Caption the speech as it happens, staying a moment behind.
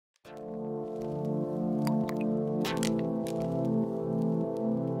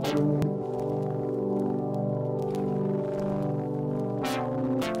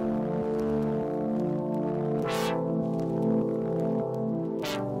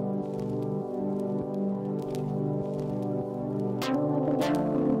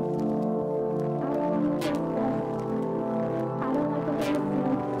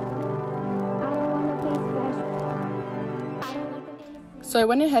So I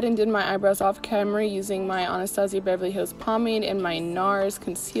went ahead and did my eyebrows off camera using my Anastasia Beverly Hills pomade and my NARS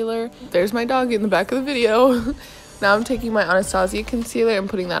concealer. There's my dog in the back of the video. Now I'm taking my Anastasia concealer and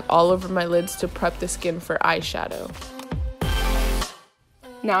putting that all over my lids to prep the skin for eyeshadow.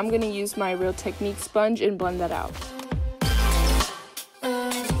 Now I'm going to use my Real Technique sponge and blend that out.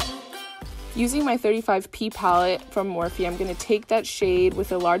 Using my 35P palette from Morphe, I'm going to take that shade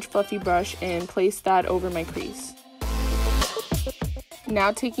with a large fluffy brush and place that over my crease.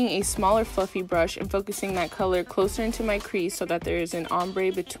 Now taking a smaller fluffy brush and focusing that color closer into my crease so that there is an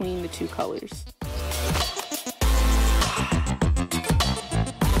ombre between the two colors.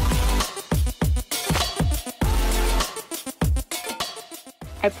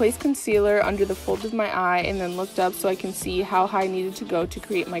 I placed concealer under the fold of my eye and then looked up so I can see how high I needed to go to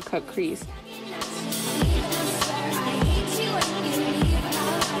create my cut crease.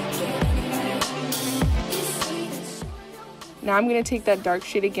 Now I'm going to take that dark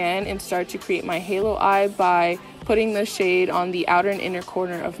shade again and start to create my halo eye by putting the shade on the outer and inner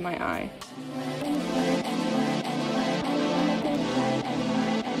corner of my eye.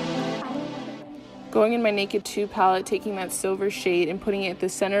 Going in my Naked 2 palette, taking that silver shade and putting it at the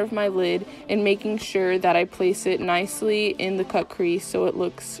center of my lid and making sure that I place it nicely in the cut crease so it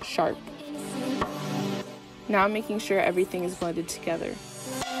looks sharp. Now I'm making sure everything is blended together.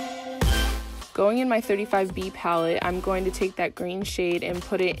 Going in my 35B palette, I'm going to take that green shade and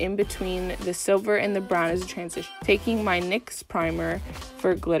put it in between the silver and the brown as a transition. Taking my NYX primer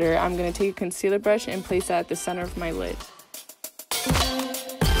for glitter, I'm going to take a concealer brush and place that at the center of my lid.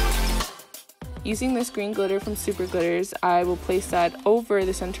 Using this green glitter from Super Glitters, I will place that over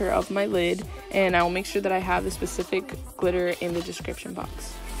the center of my lid, and I will make sure that I have the specific glitter in the description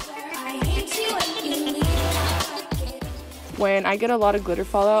box. When I get a lot of glitter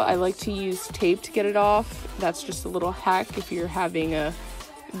fallout, I like to use tape to get it off. That's just a little hack if you're having a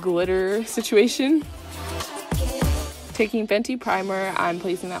glitter situation. Taking Fenty primer, I'm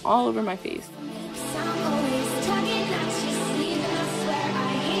placing that all over my face.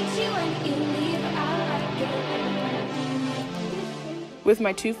 With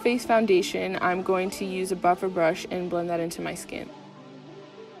my Too Faced foundation, I'm going to use a buffer brush and blend that into my skin.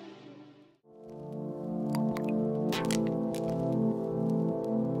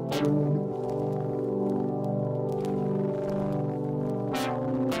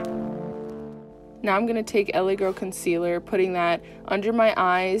 Now I'm going to take LA Girl concealer, putting that under my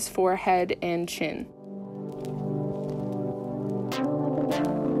eyes, forehead, and chin.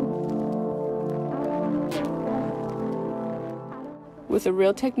 With a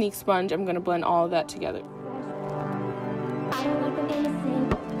Real Technique sponge, I'm going to blend all of that together.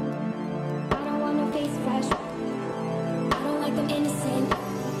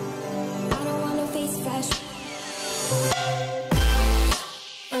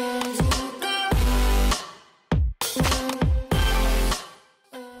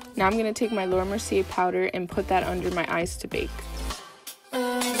 Now I'm going to take my Laura Mercier powder and put that under my eyes to bake.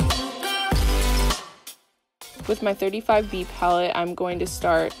 With my 35B palette, I'm going to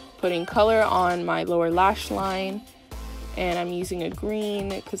start putting color on my lower lash line, and I'm using a green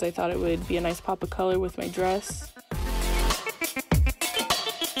because I thought it would be a nice pop of color with my dress.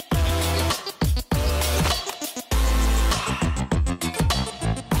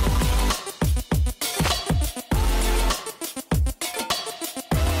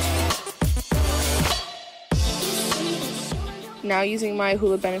 Now using my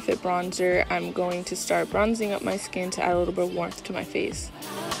Hoola Benefit bronzer, I'm going to start bronzing up my skin to add a little bit of warmth to my face.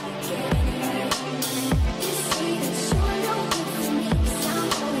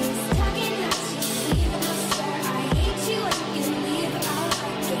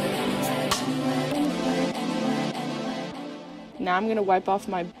 Now I'm going to wipe off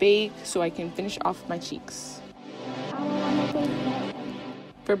my bake so I can finish off my cheeks.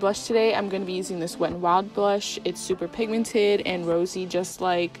 For blush today, I'm going to be using this Wet n Wild blush. It's super pigmented and rosy, just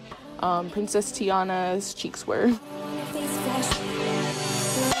like Princess Tiana's cheeks were.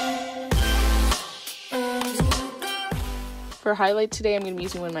 For highlight today, I'm going to be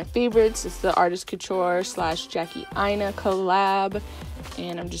using one of my favorites. It's the Artist Couture / Jackie Aina collab.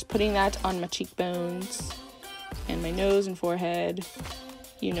 And I'm just putting that on my cheekbones and my nose and forehead.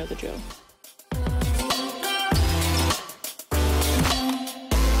 You know the drill.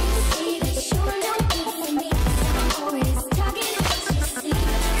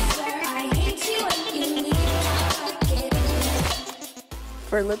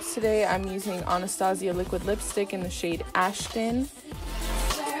 For lips today, I'm using Anastasia liquid lipstick in the shade Ashton.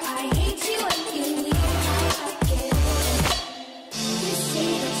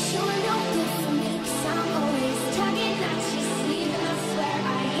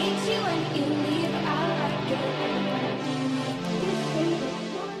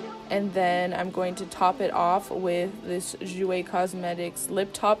 And then I'm going to top it off with this Jouer Cosmetics lip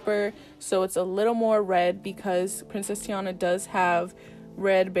topper, so it's a little more red because Princess Tiana does have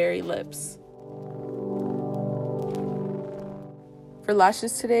red berry lips. For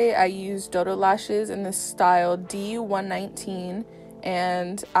lashes today, I used Dodo lashes in the style D119,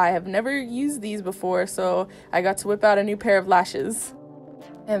 and I have never used these before, so I got to whip out a new pair of lashes.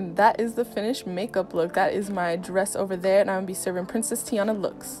 And that is the finished makeup look. That is my dress over there, and I'm gonna be serving Princess Tiana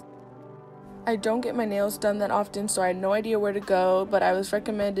looks. I don't get my nails done that often, so I had no idea where to go, but I was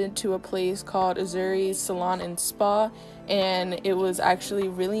recommended to a place called Azuri's Salon and Spa, and it was actually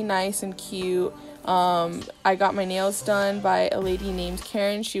really nice and cute. I got my nails done by a lady named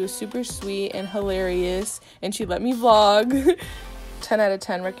Karen. She was super sweet and hilarious, and she let me vlog. 10 out of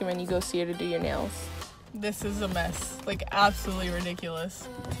 10, recommend you go see her to do your nails. This is a mess, like absolutely ridiculous.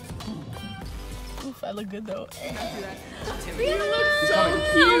 Oof, I look good though. You look so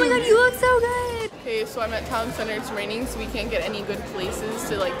cute. Oh my god, you look so good. Okay, so I'm at Town Center. It's raining, so we can't get any good places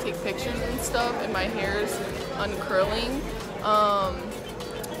to like take pictures and stuff, and my hair is uncurling.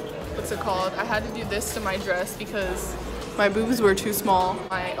 What's it called? I had to do this to my dress because my boobs were too small.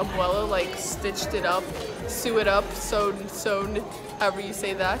 My abuela like stitched it up, sew it up, sewed, however you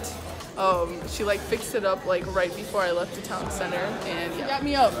say that. She like fixed it up like right before I left the Town Center, and yeah, got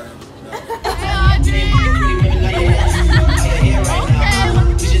me up.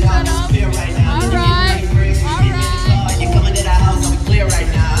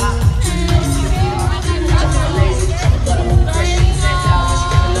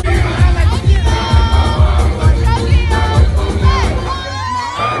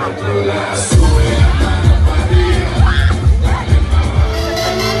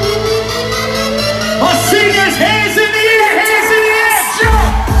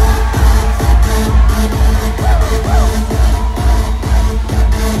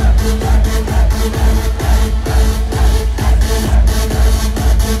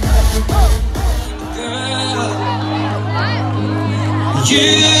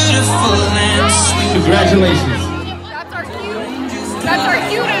 Beautiful and sweet. Congratulations. That's our cue. That's our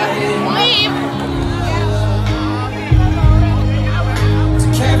cue to leave.